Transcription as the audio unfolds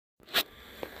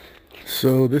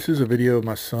So this is a video of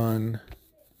my son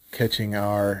catching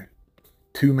our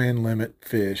 2-man limit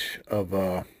fish of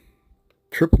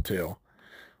tripletail.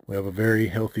 We have a very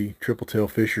healthy tripletail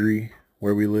fishery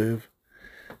where we live,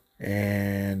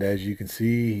 and as you can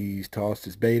see, he's tossed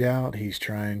his bait out. He's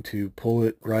trying to pull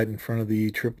it right in front of the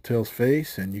tripletail's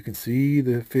face, and you can see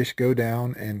the fish go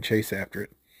down and chase after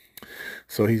it.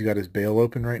 So he's got his bail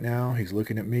open right now. He's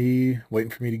looking at me, waiting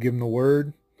for me to give him the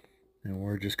word, and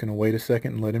we're just going to wait a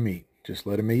second and let him eat. Just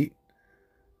let him eat.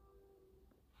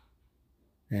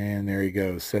 And there he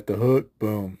goes. Set the hook.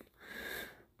 Boom.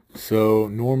 So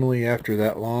normally after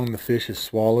that long, the fish has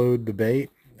swallowed the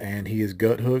bait and he is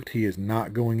gut hooked. He is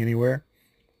not going anywhere.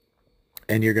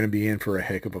 And you're going to be in for a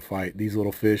heck of a fight. These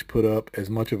little fish put up as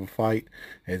much of a fight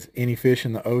as any fish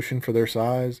in the ocean for their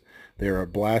size. They're a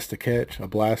blast to catch, a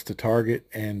blast to target,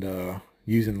 and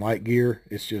using light gear,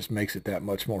 it just makes it that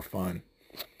much more fun.